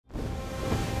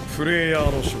プレイヤ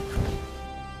ーの諸君、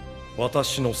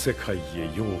私の世界へ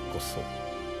ようこそ。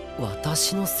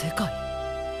私の世界？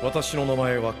私の名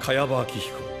前は茅場明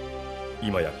彦。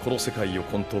今やこの世界を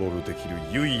コントロールできる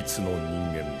唯一の人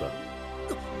間だ。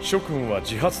諸君は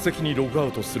自発的にログア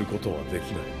ウトすることはでき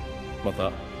ない。ま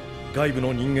た外部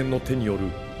の人間の手によ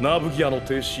るナーブギアの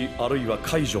停止あるいは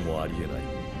解除もありえな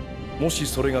い。もし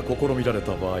それが試みられ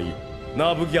た場合、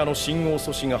ナーブギアの信号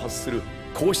素子が発する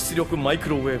高出力マイク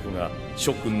ロウェーブが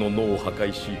諸君の脳を破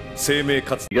壊し、生命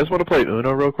活。You guys want to play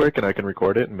Uno real quick and I can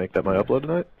record it and make that my upload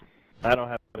tonight? I don't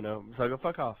have Uno, so go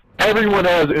fuck off. Everyone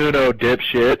has Uno,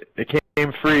 dipshit. It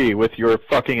came free with your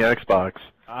fucking Xbox.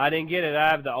 I didn't get it.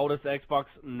 I have the oldest Xbox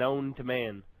known to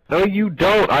man. No, you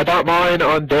don't. I bought mine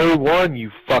on day one,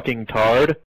 you fucking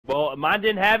tard. Well, mine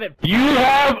didn't have it. You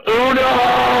have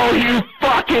Uno, you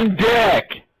fucking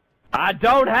dick! I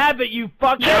don't have it, you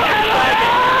fucking... You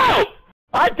have it!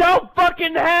 I don't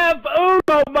fucking have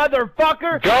Uno,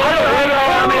 motherfucker! Go to Uno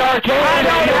on the arcade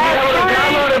and you'll be able to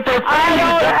download it for free, you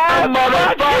dumb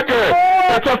motherfucker!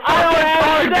 That's a fucking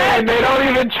card game, they don't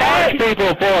even charge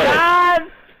people for it! 9,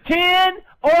 10,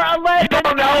 or 11... You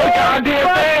don't know a goddamn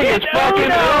thing, it's fucking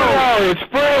Uno, it's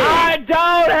free! I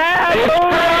don't have it's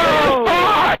Uno! Free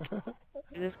as fuck!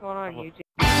 Is this going on YouTube?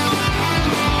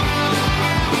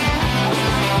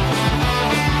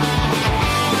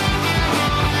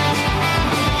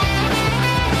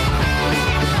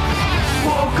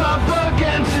 Woke up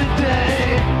again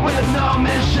today with no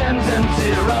missions and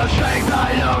zero strength.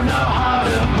 I don't know how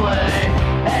to play,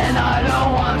 and I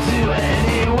don't want to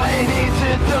anyway. Need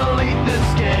to delete this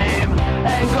game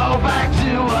and go back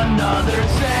to another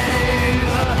save.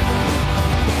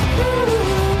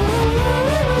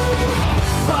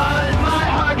 But my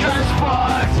hard drive's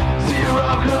fucked.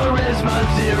 Zero charisma,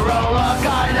 zero luck.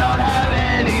 I don't have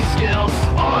any skills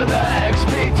or the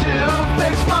XP to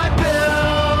fix my build.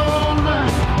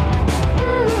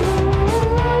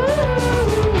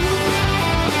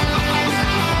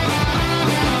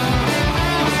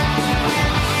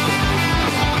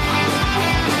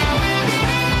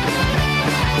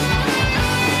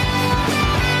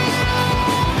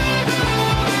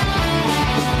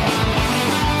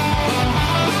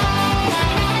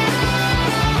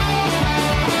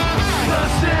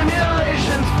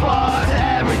 Simulations fucked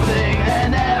everything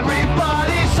and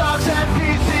everybody sucks at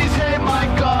PCs, hate my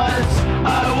guts.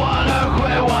 I wanna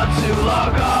quit, want to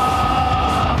log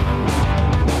off.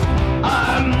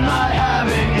 I'm not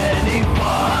having any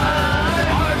fun. My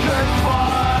heart drive's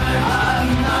fun. I'm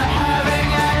not having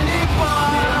any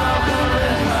fun.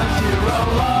 Zero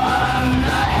love. I'm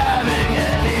not having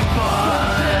any fun.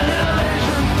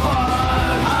 Simulations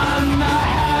fucked. I'm not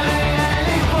having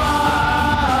any fun.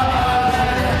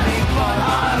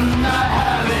 I'm not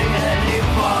having any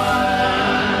fun.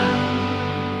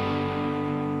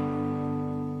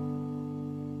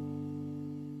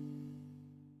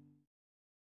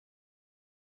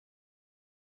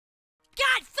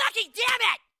 God fucking damn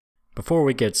it! Before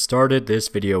we get started, this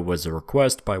video was a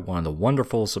request by one of the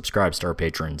wonderful Subscribestar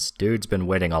patrons. Dude's been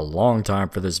waiting a long time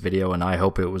for this video and I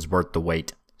hope it was worth the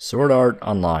wait. Sword Art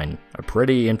Online, a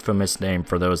pretty infamous name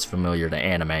for those familiar to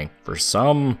anime. For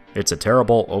some, it's a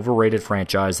terrible, overrated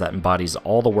franchise that embodies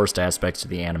all the worst aspects of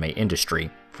the anime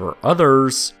industry. For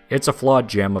others, it's a flawed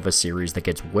gem of a series that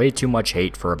gets way too much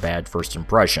hate for a bad first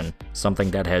impression, something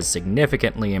that has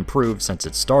significantly improved since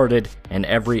it started, and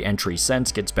every entry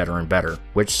since gets better and better.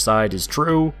 Which side is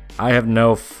true? I have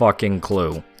no fucking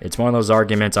clue. It's one of those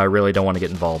arguments I really don't want to get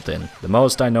involved in. The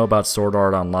most I know about Sword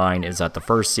Art Online is that the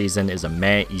first season is a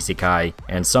meh isekai,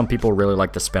 and some people really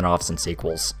like the spin-offs and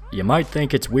sequels. You might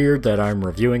think it's weird that I'm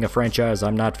reviewing a franchise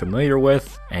I'm not familiar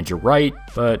with, and you're right,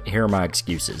 but here are my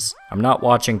excuses. I'm not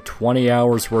watching 20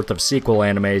 hours worth of sequel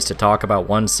animes to talk about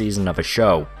one season of a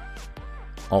show.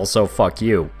 Also, fuck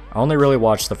you. I only really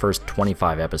watched the first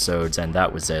 25 episodes and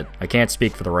that was it. I can't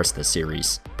speak for the rest of the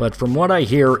series. But from what I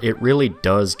hear, it really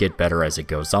does get better as it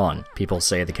goes on. People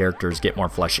say the characters get more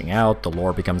fleshing out, the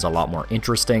lore becomes a lot more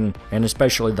interesting, and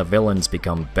especially the villains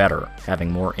become better, having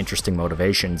more interesting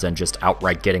motivations and just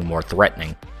outright getting more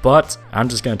threatening. But I'm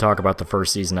just going to talk about the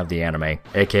first season of the anime,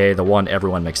 aka the one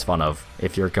everyone makes fun of.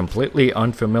 If you're completely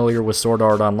unfamiliar with Sword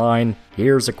Art Online,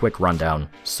 here's a quick rundown.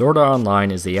 Sword Art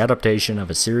Online is the adaptation of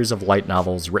a series of light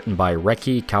novels written by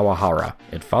Reki Kawahara.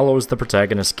 It follows the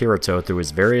protagonist Kirito through his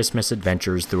various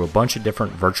misadventures through a bunch of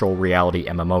different virtual reality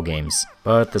MMO games.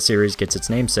 But the series gets its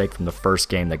namesake from the first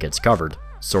game that gets covered,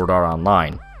 Sword Art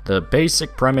Online. The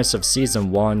basic premise of Season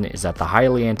 1 is that the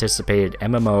highly anticipated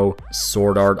MMO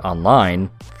Sword Art Online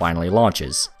finally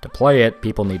launches. To play it,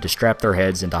 people need to strap their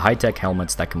heads into high-tech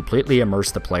helmets that completely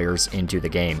immerse the players into the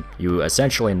game. You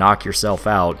essentially knock yourself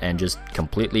out and just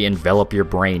completely envelop your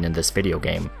brain in this video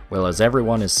game. Well, as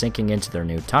everyone is sinking into their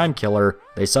new time killer,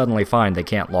 they suddenly find they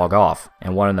can't log off,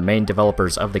 and one of the main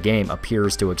developers of the game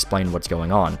appears to explain what's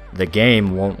going on. The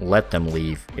game won't let them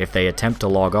leave. If they attempt to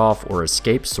log off or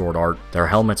escape Sword Art, their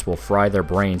helmets will fry their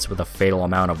brains with a fatal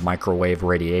amount of microwave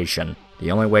radiation.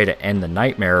 The only way to end the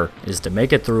nightmare is to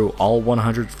make it through all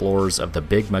 100 floors of the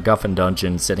big McGuffin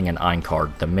dungeon sitting in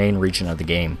Einkard, the main region of the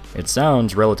game. It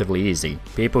sounds relatively easy.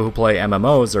 People who play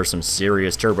MMOs are some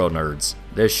serious turbo nerds.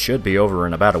 This should be over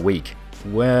in about a week.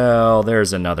 Well,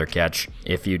 there's another catch.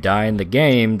 If you die in the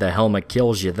game, the helmet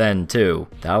kills you then too.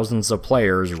 Thousands of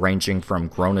players, ranging from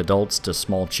grown adults to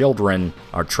small children,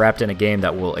 are trapped in a game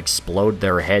that will explode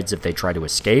their heads if they try to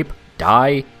escape,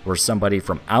 die, or somebody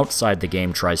from outside the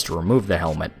game tries to remove the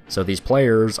helmet. So these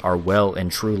players are well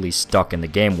and truly stuck in the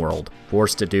game world,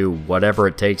 forced to do whatever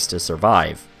it takes to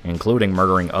survive, including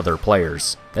murdering other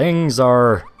players. Things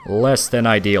are less than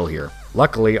ideal here.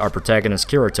 Luckily, our protagonist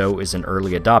Kirito is an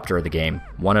early adopter of the game.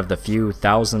 One of the few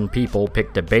thousand people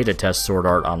picked to beta test Sword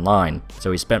Art Online,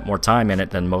 so he spent more time in it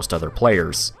than most other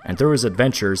players. And through his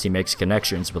adventures, he makes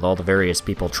connections with all the various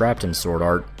people trapped in Sword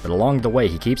Art, but along the way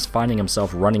he keeps finding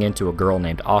himself running into a girl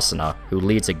named Asuna, who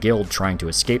leads a guild trying to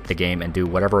escape the game and do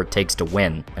whatever it takes to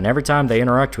win. And every time they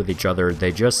interact with each other,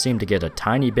 they just seem to get a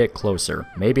tiny bit closer,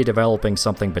 maybe developing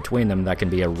something between them that can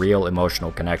be a real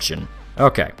emotional connection.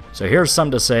 Okay, so here's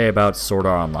something to say about Sword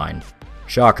Art Online.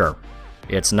 Shocker.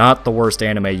 It's not the worst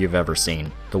anime you've ever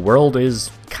seen. The world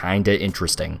is kinda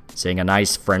interesting, seeing a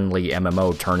nice friendly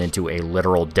MMO turn into a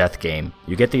literal death game.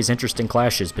 You get these interesting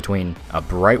clashes between a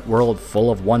bright world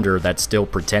full of wonder that's still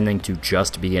pretending to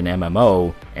just be an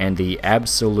MMO, and the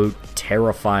absolute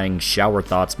terrifying shower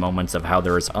thoughts moments of how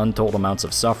there is untold amounts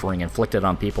of suffering inflicted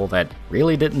on people that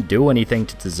really didn't do anything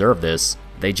to deserve this.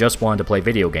 They just wanted to play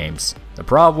video games. The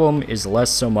problem is less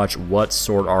so much what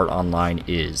Sword Art Online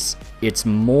is. It's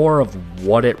more of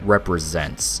what it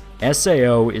represents.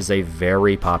 SAO is a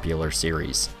very popular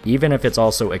series, even if it's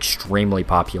also extremely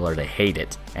popular to hate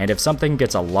it. And if something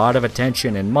gets a lot of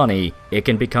attention and money, it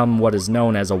can become what is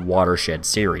known as a watershed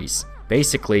series.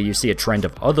 Basically, you see a trend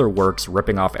of other works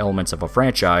ripping off elements of a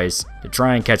franchise to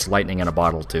try and catch lightning in a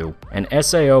bottle too. And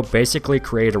SAO basically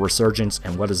created a resurgence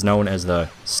in what is known as the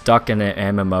stuck in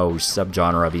an MMO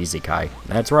subgenre of isekai.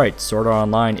 That's right, Sword Art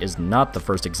Online is not the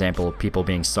first example of people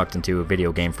being sucked into a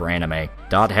video game for anime.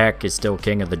 .hack is still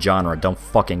king of the genre, don't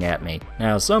fucking at me.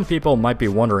 Now, some people might be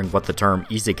wondering what the term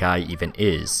isekai even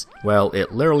is. Well,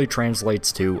 it literally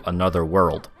translates to another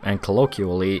world, and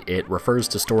colloquially, it refers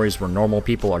to stories where normal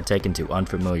people are taken to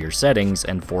unfamiliar settings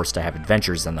and forced to have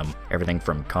adventures in them. Everything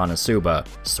from Konosuba,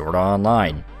 Sword Art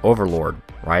Online, Overlord,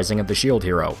 Rising of the Shield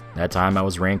Hero. That time I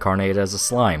was reincarnated as a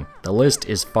slime. The list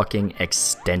is fucking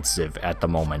extensive at the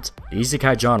moment. The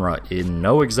isekai genre, in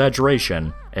no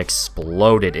exaggeration,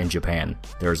 exploded in Japan.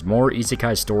 There's more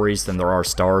isekai stories than there are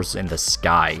stars in the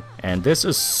sky, and this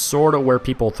is sorta where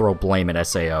people throw blame at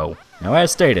SAO. Now,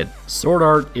 as stated, Sword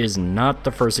Art is not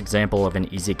the first example of an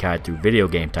isekai through video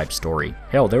game type story.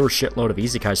 Hell, there were a shitload of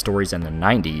isekai stories in the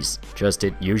 90s, just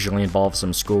it usually involves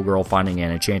some schoolgirl finding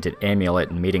an enchanted amulet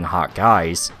and meeting hot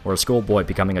guys, or a schoolboy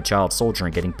becoming a child soldier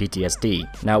and getting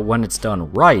PTSD. Now, when it's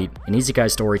done right, an isekai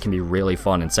story can be really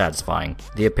fun and satisfying.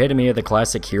 The epitome of the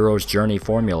classic hero's journey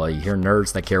formula you hear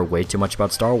nerds that care way too much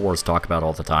about Star Wars talk about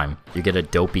all the time. You get a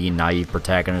dopey, naive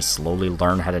protagonist slowly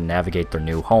learn how to navigate their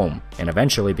new home, and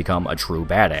eventually become a true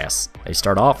badass. They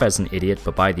start off as an idiot,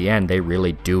 but by the end they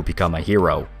really do become a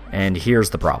hero. And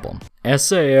here's the problem.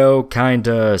 SAO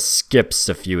kinda skips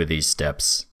a few of these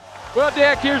steps. Well,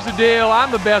 Dick, here's the deal.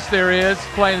 I'm the best there is,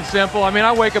 plain and simple. I mean,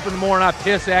 I wake up in the morning, I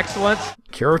piss excellence.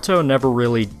 Kirito never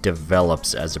really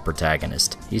develops as a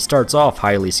protagonist. He starts off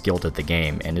highly skilled at the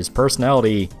game, and his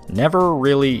personality never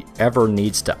really ever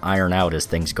needs to iron out as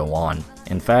things go on.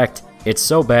 In fact, it's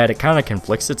so bad it kinda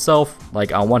conflicts itself.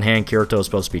 Like, on one hand, Kirito is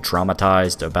supposed to be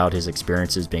traumatized about his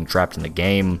experiences being trapped in the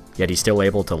game, yet he's still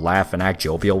able to laugh and act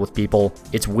jovial with people.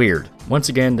 It's weird. Once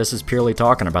again, this is purely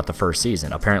talking about the first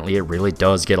season. Apparently it really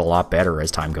does get a lot better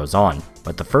as time goes on.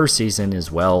 But the first season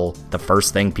is, well, the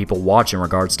first thing people watch in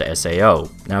regards to SAO.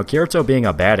 Now, Kirito being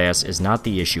a badass is not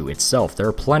the issue itself. There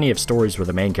are plenty of stories where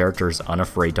the main character is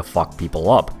unafraid to fuck people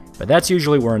up. But that's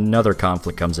usually where another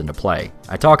conflict comes into play.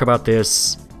 I talk about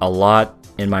this a lot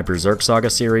In my Berserk Saga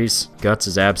series, Guts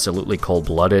is absolutely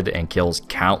cold-blooded and kills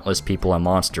countless people and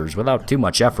monsters without too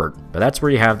much effort, but that's where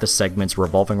you have the segments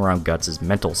revolving around Guts'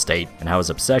 mental state and how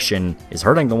his obsession is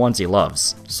hurting the ones he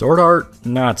loves. Sword Art,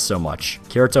 not so much.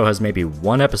 Kirito has maybe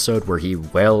one episode where he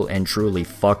well and truly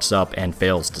fucks up and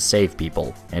fails to save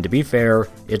people, and to be fair,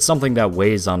 it's something that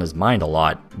weighs on his mind a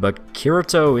lot, but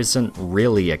Kirito isn't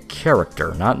really a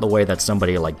character, not in the way that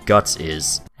somebody like Guts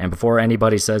is. And before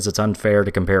anybody says it's unfair to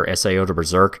compare SAO to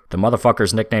Berserk, the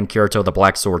motherfuckers nicknamed Kirito the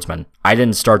Black Swordsman. I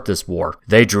didn't start this war.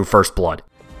 They drew first blood.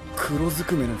 They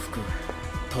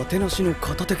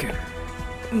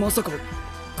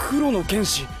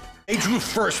drew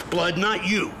first blood, not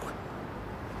you.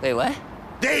 Wait, what?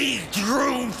 They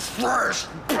drew first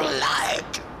blood!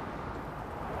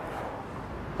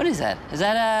 What is that? Is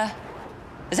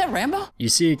that Rambo? You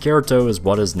see, Kirito is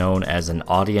what is known as an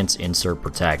audience insert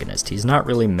protagonist. He's not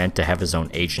really meant to have his own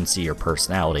agency or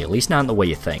personality, at least not in the way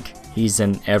you think. He's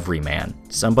an everyman,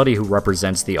 somebody who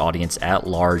represents the audience at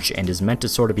large and is meant to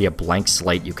sort of be a blank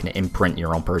slate you can imprint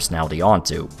your own personality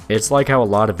onto. It's like how a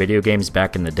lot of video games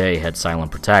back in the day had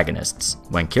silent protagonists.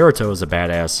 When Kirito is a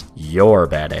badass, you're a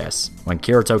badass. When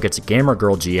Kirito gets a gamer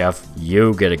girl GF,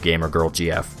 you get a gamer girl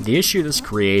GF. The issue this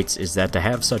creates is that to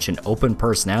have such an open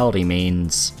personality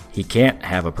means he can't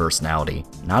have a personality,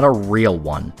 not a real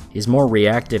one. He's more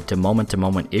reactive to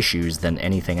moment issues than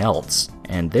anything else.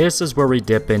 And this is where we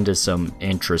dip into some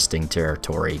interesting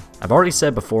territory. I've already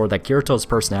said before that Kirito's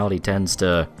personality tends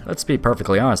to, let's be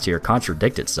perfectly honest here,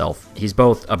 contradict itself. He's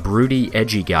both a broody,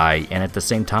 edgy guy, and at the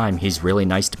same time, he's really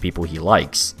nice to people he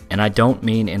likes. And I don't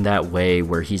mean in that way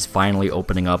where he's finally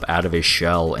opening up out of his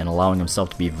shell and allowing himself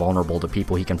to be vulnerable to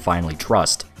people he can finally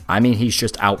trust. I mean he's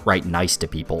just outright nice to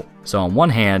people. So on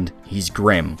one hand, he's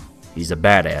grim, he's a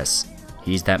badass,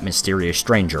 he's that mysterious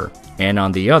stranger, and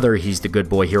on the other, he's the good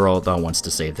boy hero that wants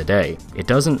to save the day. It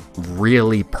doesn't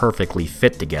really perfectly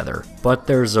fit together, but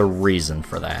there's a reason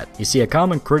for that. You see, a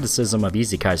common criticism of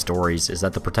isekai stories is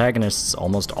that the protagonists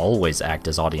almost always act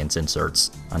as audience inserts.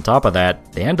 On top of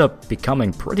that, they end up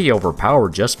becoming pretty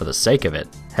overpowered just for the sake of it.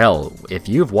 Hell, if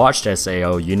you've watched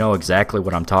SAO, you know exactly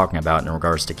what I'm talking about in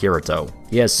regards to Kirito.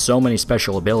 He has so many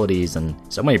special abilities and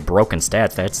so many broken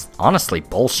stats that's honestly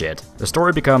bullshit. The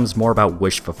story becomes more about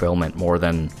wish fulfillment more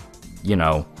than, you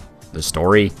know, the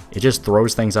story. It just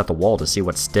throws things at the wall to see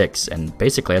what sticks, and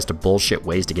basically has to bullshit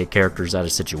ways to get characters out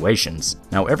of situations.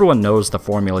 Now, everyone knows the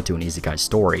formula to an isekai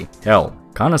story. Hell,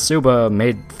 Konosuba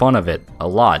made fun of it a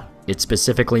lot. It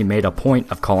specifically made a point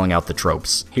of calling out the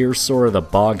tropes. Here's sort of the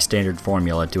bog standard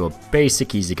formula to a basic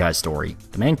isekai story.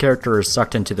 The main character is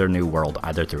sucked into their new world,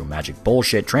 either through magic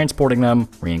bullshit transporting them,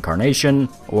 reincarnation,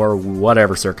 or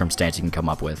whatever circumstance you can come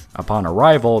up with. Upon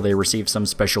arrival, they receive some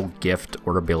special gift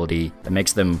or ability that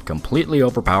makes them completely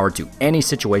overpowered to any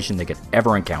situation they could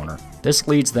ever encounter. This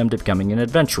leads them to becoming an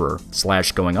adventurer,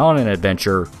 / going on an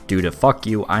adventure due to fuck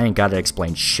you, I ain't gotta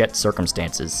explain shit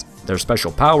circumstances. Their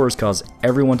special powers cause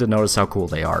everyone to notice how cool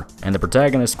they are, and the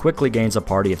protagonist quickly gains a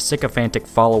party of sycophantic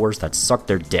followers that suck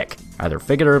their dick, either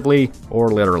figuratively or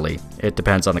literally. It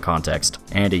depends on the context.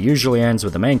 And it usually ends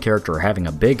with the main character having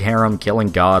a big harem, killing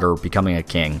God, or becoming a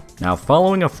king. Now,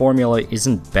 following a formula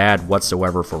isn't bad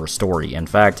whatsoever for a story. In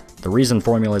fact, the reason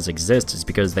formulas exist is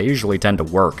because they usually tend to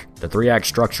work. The 3-act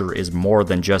structure is more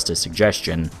than just a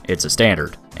suggestion, it's a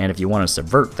standard. And if you want to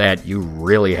subvert that, you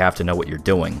really have to know what you're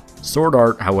doing. Sword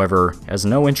Art, however, has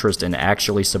no interest in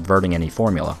actually subverting any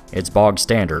formula. It's bog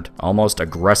standard, almost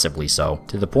aggressively so,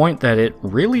 to the point that it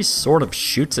really sort of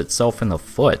shoots itself in the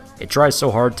foot. It tries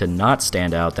so hard to not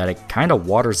stand out that it kinda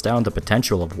waters down the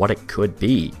potential of what it could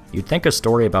be. You'd think a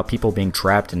story about people being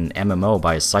trapped in an MMO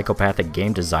by a psychopathic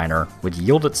game designer would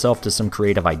yield itself to some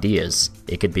creative ideas.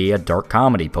 It could be a dark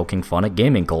comedy poking fun at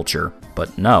gaming culture.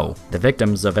 But no, the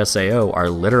victims of SAO are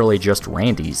literally just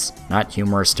randies, not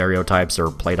humorous stereotypes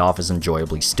or played off as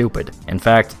enjoyably stupid. In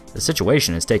fact, the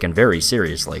situation is taken very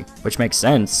seriously, which makes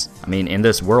sense. I mean, in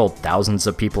this world, thousands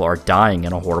of people are dying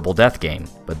in a horrible death game.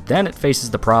 But then it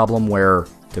faces the problem where,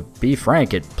 to be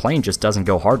frank, it plain just doesn't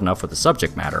go hard enough with the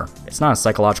subject matter. It's not a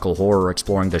psychological horror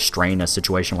exploring the strain a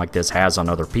situation like this has on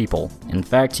other people. In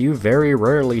fact, you very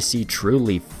rarely see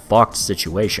truly fucked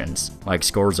situations, like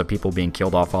scores of people being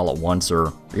killed off all at once,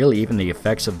 or really even the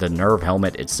effects of the nerve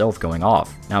helmet itself going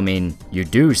off. Now, I mean, you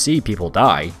do see people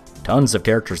die. Tons of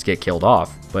characters get killed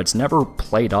off, but it's never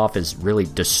played off as really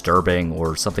disturbing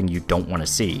or something you don't want to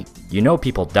see. You know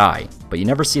people die, but you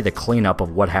never see the cleanup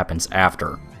of what happens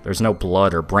after. There's no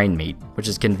blood or brain meat, which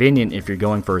is convenient if you're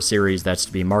going for a series that's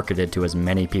to be marketed to as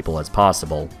many people as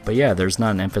possible. But yeah, there's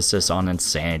not an emphasis on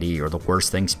insanity or the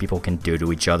worst things people can do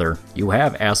to each other. You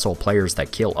have asshole players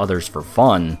that kill others for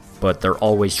fun, but they're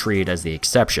always treated as the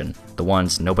exception, the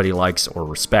ones nobody likes or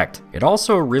respect. It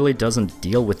also really doesn't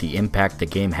deal with the impact the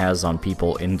game has on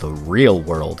people in the real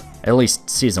world. At least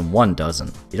Season 1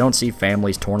 doesn't. You don't see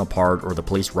families torn apart or the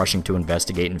police rushing to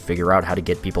investigate and figure out how to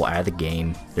get people out of the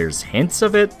game. There's hints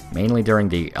of it, mainly during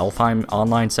the Elfheim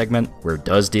Online segment, where it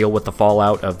does deal with the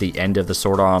fallout of the end of the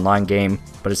Sword Art Online game,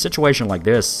 but a situation like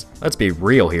this, let's be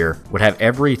real here, would have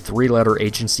every 3-letter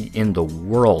agency in the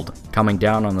world coming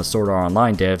down on the Sword Art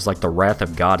Online devs like the wrath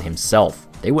of God himself.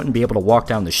 They wouldn't be able to walk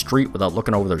down the street without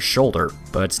looking over their shoulder,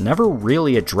 but it's never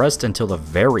really addressed until the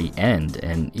very end,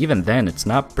 and even then it's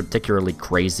not particularly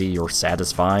crazy or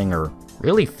satisfying or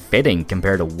really fitting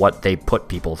compared to what they put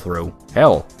people through.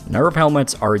 Hell, nerve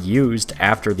helmets are used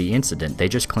after the incident, they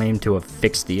just claim to have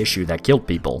fixed the issue that killed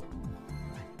people.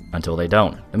 Until they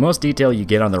don't. The most detail you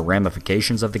get on the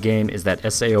ramifications of the game is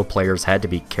that SAO players had to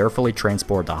be carefully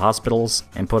transported to hospitals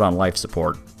and put on life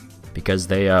support, because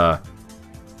they,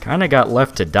 kinda got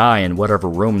left to die in whatever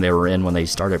room they were in when they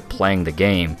started playing the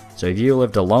game. So if you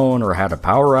lived alone or had a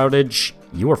power outage,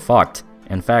 you were fucked.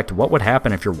 In fact, what would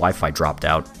happen if your Wi-Fi dropped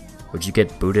out? Would you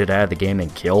get booted out of the game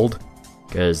and killed?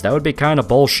 Cause that would be kinda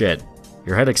bullshit.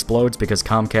 Your head explodes because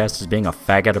Comcast is being a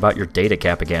faggot about your data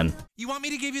cap again. You want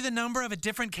me to give you the number of a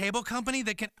different cable company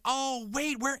that can— Oh,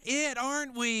 wait, we're it,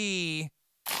 aren't we?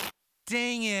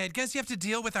 Dang it, guess you have to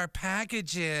deal with our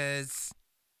packages.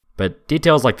 But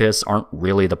details like this aren't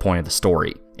really the point of the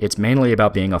story. It's mainly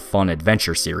about being a fun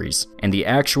adventure series, and the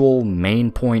actual main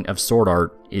point of Sword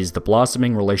Art is the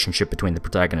blossoming relationship between the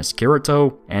protagonist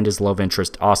Kirito and his love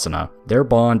interest Asuna. Their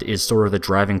bond is sort of the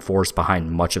driving force behind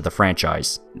much of the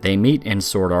franchise. They meet in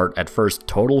Sword Art, at first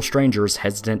total strangers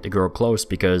hesitant to grow close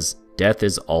because death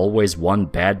is always one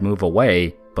bad move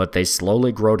away, but they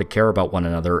slowly grow to care about one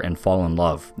another and fall in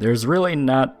love. There's really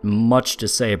not much to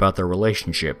say about their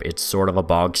relationship. It's sort of a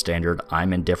bog standard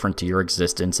I'm indifferent to your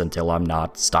existence until I'm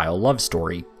not style love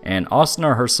story. And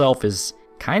Asuna herself is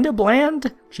kinda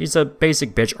bland. She's a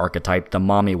basic bitch archetype, the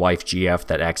mommy wife GF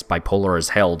that acts bipolar as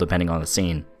hell depending on the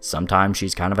scene. Sometimes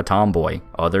she's kind of a tomboy,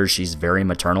 others she's very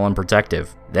maternal and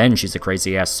protective. Then she's a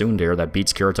crazy ass tsundere that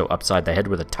beats Kirito upside the head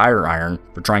with a tire iron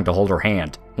for trying to hold her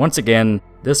hand. Once again,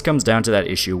 this comes down to that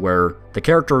issue where the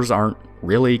characters aren't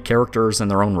really characters in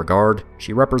their own regard.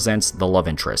 She represents the love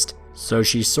interest. So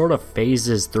she sort of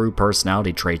phases through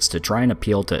personality traits to try and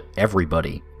appeal to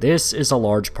everybody. This is a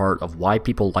large part of why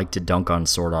people like to dunk on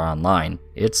Sword Art Online.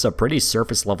 It's a pretty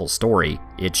surface level story.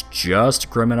 It's just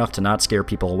grim enough to not scare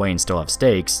people away and still have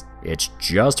stakes. It's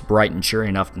just bright and cheery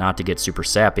enough not to get super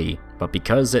sappy. But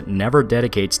because it never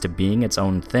dedicates to being its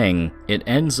own thing, it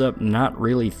ends up not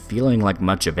really feeling like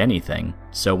much of anything.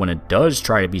 So when it does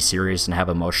try to be serious and have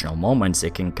emotional moments,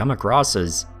 it can come across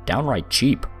as downright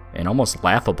cheap and almost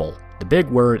laughable. The big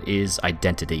word is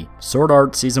identity. Sword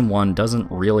Art Season 1 doesn't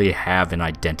really have an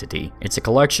identity. It's a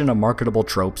collection of marketable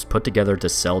tropes put together to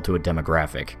sell to a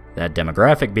demographic. That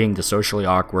demographic being the socially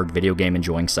awkward, video game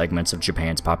enjoying segments of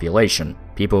Japan's population.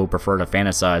 People who prefer to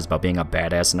fantasize about being a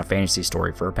badass in a fantasy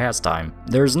story for a pastime.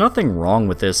 There's nothing wrong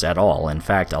with this at all. In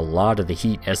fact, a lot of the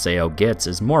heat SAO gets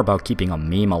is more about keeping a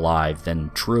meme alive than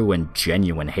true and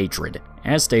genuine hatred.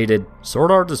 As stated,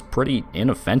 Sword Art is pretty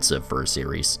inoffensive for a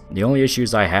series. The only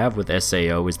issues I have with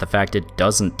SAO is the fact it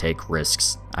doesn't take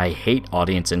risks. I hate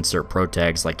audience insert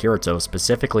protags like Kirito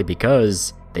specifically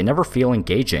because they never feel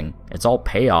engaging. It's all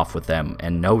payoff with them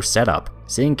and no setup.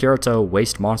 Seeing Kirito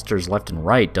waste monsters left and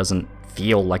right doesn't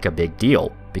feel like a big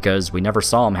deal, because we never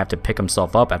saw him have to pick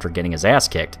himself up after getting his ass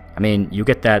kicked. I mean, you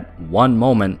get that one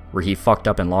moment where he fucked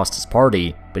up and lost his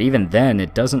party, but even then,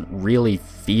 it doesn't really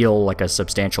feel like a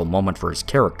substantial moment for his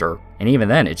character. And even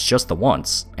then, it's just the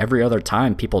once. Every other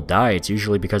time people die, it's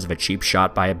usually because of a cheap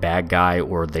shot by a bad guy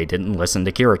or they didn't listen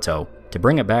to Kirito. To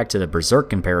bring it back to the Berserk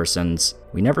comparisons,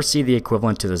 we never see the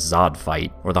equivalent to the Zod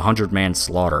fight or the 100-man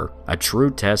slaughter, a true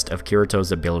test of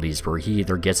Kirito's abilities where he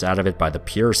either gets out of it by the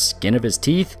pure skin of his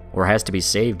teeth or has to be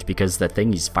saved because the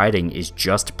thing he's fighting is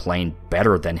just plain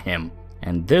better than him.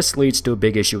 And this leads to a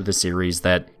big issue with the series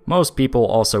that most people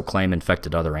also claim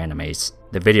infected other animes: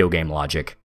 the video game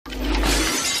logic.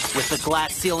 With the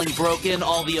glass ceiling broken,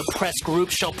 all the oppressed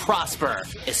groups shall prosper,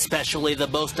 especially the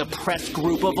most oppressed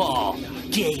group of all,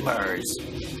 gamers.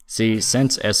 See,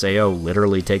 since SAO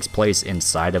literally takes place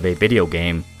inside of a video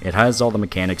game, it has all the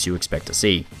mechanics you expect to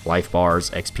see. Life bars,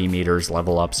 XP meters,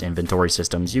 level ups, inventory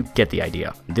systems, you get the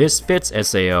idea. This fits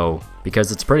SAO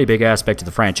because it's a pretty big aspect of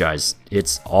the franchise.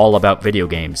 It's all about video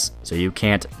games, so you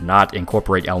can't not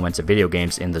incorporate elements of video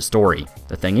games in the story.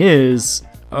 The thing is,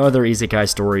 other isekai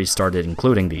stories started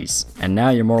including these, and now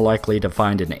you're more likely to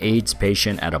find an AIDS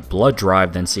patient at a blood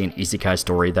drive than see an isekai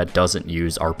story that doesn't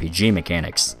use RPG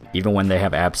mechanics. even when they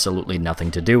have absolutely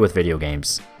nothing to do with video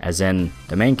games. As in,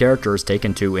 the main character is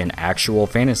taken to an actual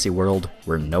fantasy world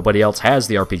where nobody else has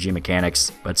the RPG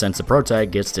mechanics, but since the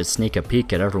protag gets to sneak a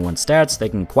peek at everyone's stats, they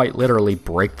can quite literally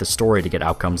break the story to get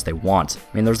outcomes they want.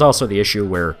 I mean, there's also the issue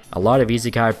where a lot of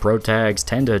isekai protags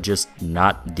tend to just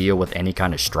not deal with any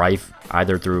kind of strife,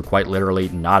 either through quite literally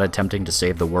not attempting to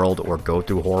save the world or go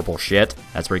through horrible shit.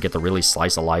 That's where you get the really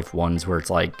slice of life ones where it's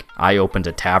like, I opened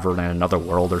a tavern in another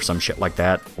world or some shit like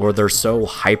that. Or they're so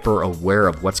hyper aware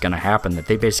of what's gonna happen that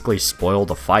they basically spoil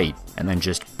the fight and then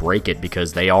just break it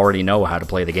because they already know how to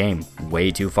play the game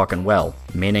way too fucking well.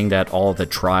 Meaning that all the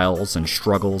trials and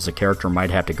struggles a character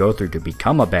might have to go through to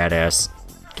become a badass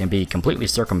can be completely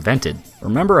circumvented.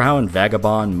 Remember how in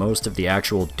Vagabond most of the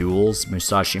actual duels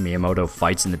Musashi Miyamoto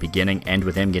fights in the beginning end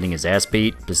with him getting his ass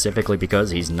beat, specifically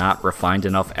because he's not refined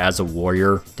enough as a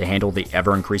warrior to handle the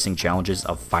ever-increasing challenges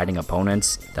of fighting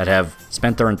opponents that have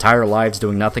spent their entire lives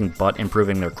doing nothing but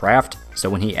improving their craft? So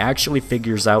when he actually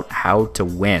figures out how to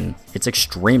win, it's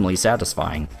extremely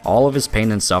satisfying. All of his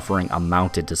pain and suffering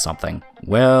amounted to something.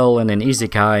 Well, in an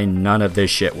isekai, none of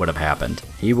this shit would have happened.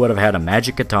 He would have had a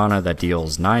magic katana that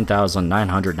deals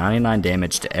 9,999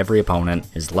 damage to every opponent,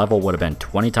 his level would have been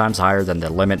 20 times higher than the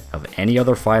limit of any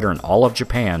other fighter in all of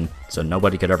Japan, so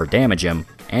nobody could ever damage him,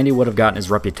 and he would have gotten his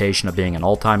reputation of being an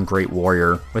all-time great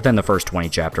warrior within the first 20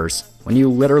 chapters. When you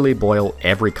literally boil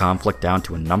every conflict down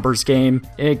to a numbers game,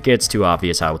 it gets too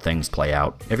obvious how things play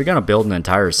out. If you're gonna build an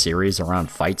entire series around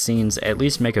fight scenes, at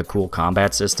least make a cool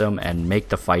combat system and make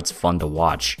the fights fun to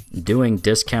watch. Doing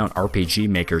discount RPG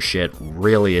Maker shit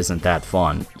really isn't that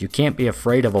fun. You can't be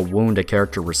afraid of a wound a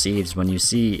character receives when you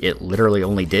see it literally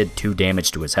only did 2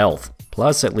 damage to his health.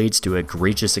 Plus, it leads to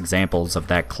egregious examples of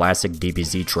that classic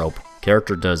DBZ trope.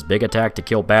 Character does big attack to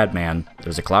kill Badman,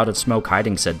 there's a cloud of smoke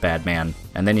hiding said Badman,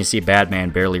 and then you see Badman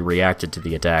barely reacted to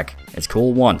the attack. It's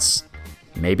cool once,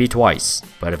 maybe twice,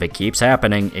 but if it keeps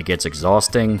happening, it gets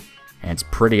exhausting, and it's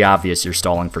pretty obvious you're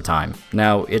stalling for time.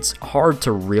 Now, it's hard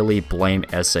to really blame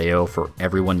SAO for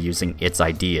everyone using its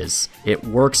ideas. It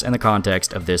works in the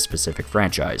context of this specific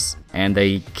franchise, and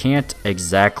they can't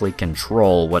exactly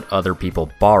control what other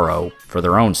people borrow for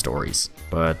their own stories.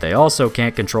 But they also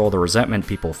can't control the resentment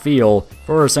people feel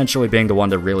for essentially being the one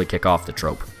to really kick off the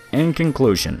trope. In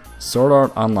conclusion, Sword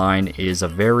Art Online is a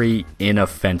very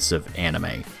inoffensive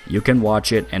anime. You can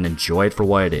watch it and enjoy it for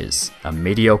what it is. A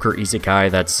mediocre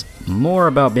isekai that's more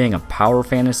about being a power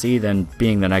fantasy than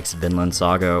being the next Vinland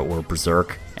Saga or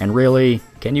Berserk. And really,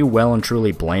 can you well and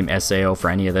truly blame SAO for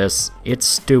any of this? It's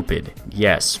stupid,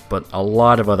 yes, but a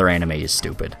lot of other anime is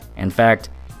stupid. In fact,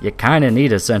 you kinda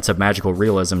need a sense of magical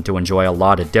realism to enjoy a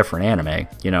lot of different anime.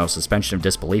 You know, suspension of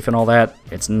disbelief and all that.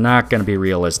 It's not gonna be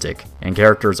realistic, and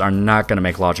characters are not gonna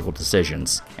make logical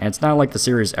decisions. And it's not like the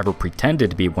series ever pretended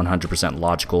to be 100%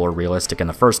 logical or realistic in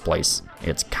the first place.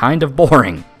 It's kind of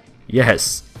boring.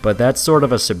 Yes, but that's sort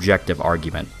of a subjective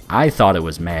argument. I thought it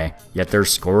was meh, yet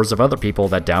there's scores of other people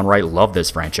that downright love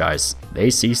this franchise. They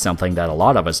see something that a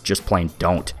lot of us just plain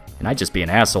don't. And I'd just be an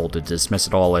asshole to dismiss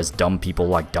it all as dumb people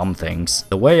like dumb things.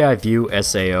 The way I view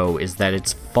SAO is that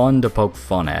it's fun to poke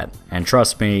fun at. And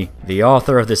trust me, the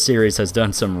author of this series has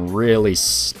done some really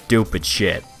stupid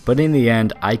shit. But in the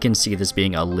end, I can see this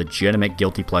being a legitimate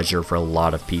guilty pleasure for a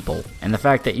lot of people. And the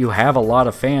fact that you have a lot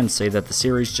of fans say that the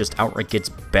series just outright gets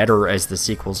better as the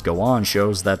sequels go on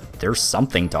shows that there's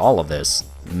something to all of this.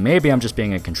 Maybe I'm just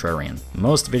being a contrarian.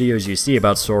 Most videos you see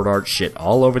about Sword Art shit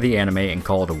all over the anime and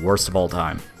call it the worst of all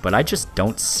time, but I just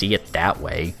don't see it that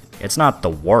way. It's not the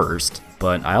worst,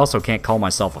 but I also can't call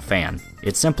myself a fan.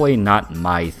 It's simply not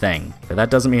my thing, but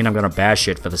that doesn't mean I'm gonna bash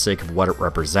it for the sake of what it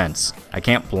represents. I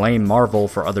can't blame Marvel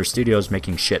for other studios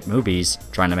making shit movies,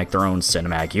 trying to make their own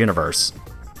cinematic universe.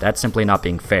 That's simply not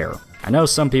being fair. I know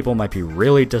some people might be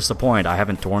really disappointed I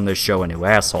haven't torn this show a new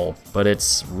asshole, but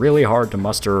it's really hard to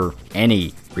muster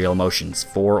any real emotions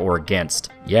for or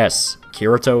against. Yes,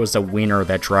 Kirito is a wiener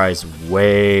that tries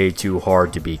way too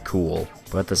hard to be cool,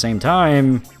 but at the same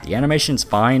time, the animation's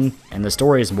fine, and the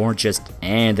story is more just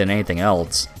than anything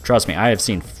else. Trust me, I have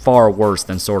seen far worse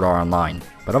than Sword Art Online,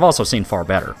 but I've also seen far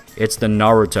better. It's the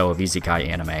Naruto of isekai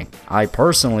anime. I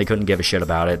personally couldn't give a shit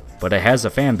about it, but it has a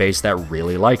fan base that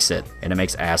really likes it, and it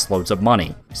makes assloads of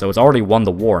money, so it's already won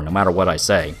the war no matter what I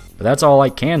say. But that's all I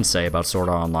can say about Sword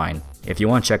Art Online. If you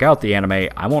want to check out the anime,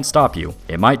 I won't stop you.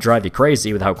 It might drive you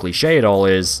crazy with how cliche it all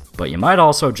is, but you might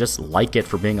also just like it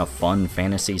for being a fun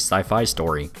fantasy sci-fi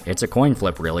story. It's a coin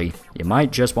flip, really. You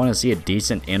might just want to see a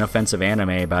decent, inoffensive anime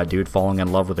about a dude falling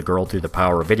in love with a girl through the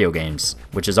power of video games,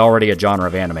 which is already a genre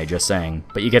of anime, just saying,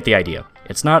 but you get the idea.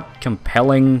 It's not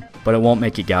compelling, but it won't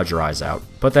make you gouge your eyes out.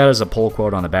 Put that as a pull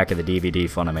quote on the back of the DVD,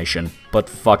 Funimation. But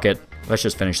fuck it, let's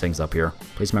just finish things up here.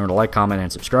 Please remember to like, comment,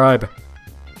 and subscribe.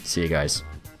 See you guys.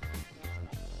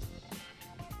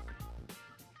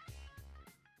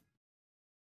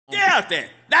 Guilty!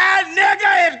 That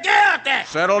nigga is guilty!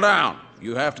 Settle down.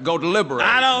 You have to go deliberate.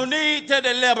 I don't need to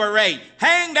deliberate.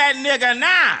 Hang that nigga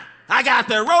now. I got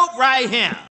the rope right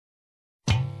here.